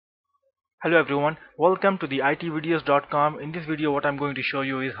Hello everyone, welcome to the itvideos.com. In this video what I'm going to show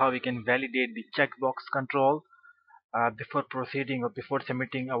you is how we can validate the checkbox control before proceeding or before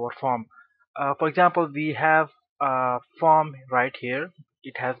submitting our form. For example, we have a form right here.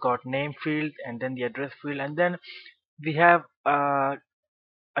 It has got name field and then the address field, and then we have a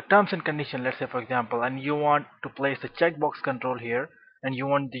terms and condition, let's say for example, and you want to place a checkbox control here, and you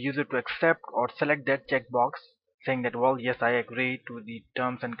want the user to accept or select that checkbox saying that, well, yes, I agree to the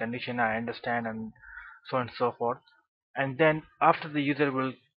terms and condition, I understand, and so on and so forth. And then after the user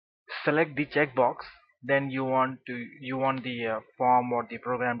will select the checkbox, then you want the form or the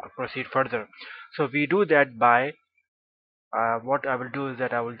program to proceed further. So we do that by what I will do is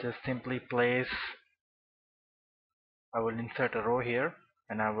that I will just simply place, I will insert a row here,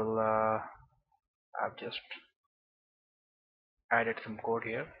 and I've just added some code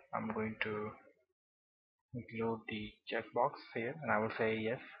here. I'm going to include the checkbox here, and I will say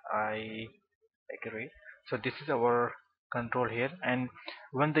yes, I agree. So this is our control here, and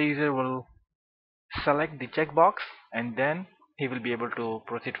when the user will select the checkbox, and then he will be able to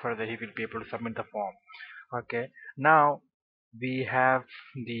proceed further, he will be able to submit the form. Okay, now we have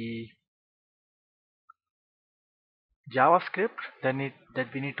the JavaScript that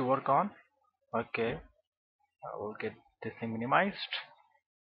we need to work on. Okay, I will get this thing minimized,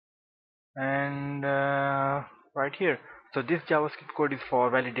 and right here, so this JavaScript code is for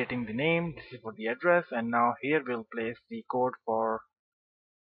validating the name, this is for the address, and now here we'll place the code for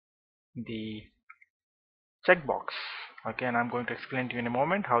the checkbox. Okay, and I'm going to explain to you in a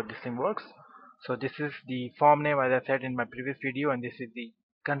moment how this thing works. So this is the form name, as I said in my previous video, and this is the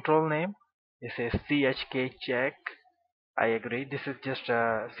control name. It says CHK check, I agree. This is just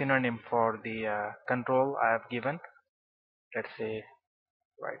a synonym for the control I have given. Let's say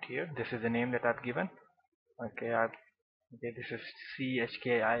right here, this is the name that I've given. Okay, okay, this is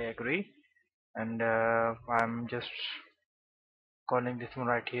CHK, I agree, and I'm just calling this one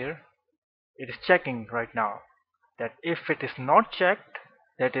right here. It is checking right now that if it is not checked,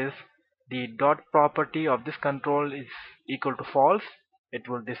 that is the dot property of this control is equal to false, it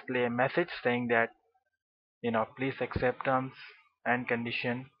will display a message saying that, please accept terms and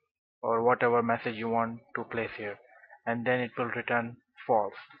condition, or whatever message you want to place here, and then it will return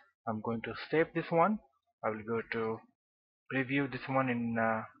false. I'm going to save this one. I will go to preview this one in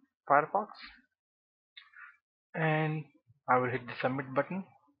Firefox, and I will hit the submit button.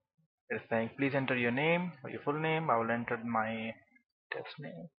 It's saying please enter your name or your full name. I will enter my test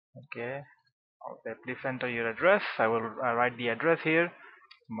name. Okay, please enter your address. I will write the address here,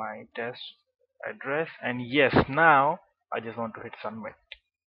 my test address, and yes, now I just want to hit submit.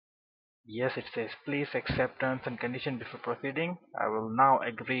 Yes, it says please accept terms and condition before proceeding. I will now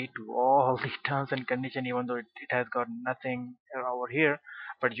agree to all the terms and condition, even though it has got nothing over here,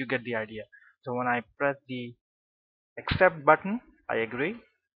 but you get the idea. So when I press the accept button, I agree,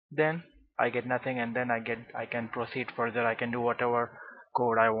 then I get nothing, and then I can proceed further. I can do whatever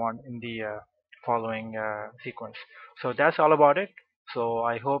code I want in the following sequence. So that's all about it. So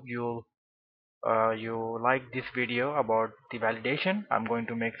I hope you like this video about the validation. I'm going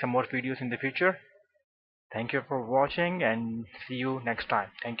to make some more videos in the future. Thank you for watching, and see you next time.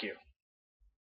 Thank you.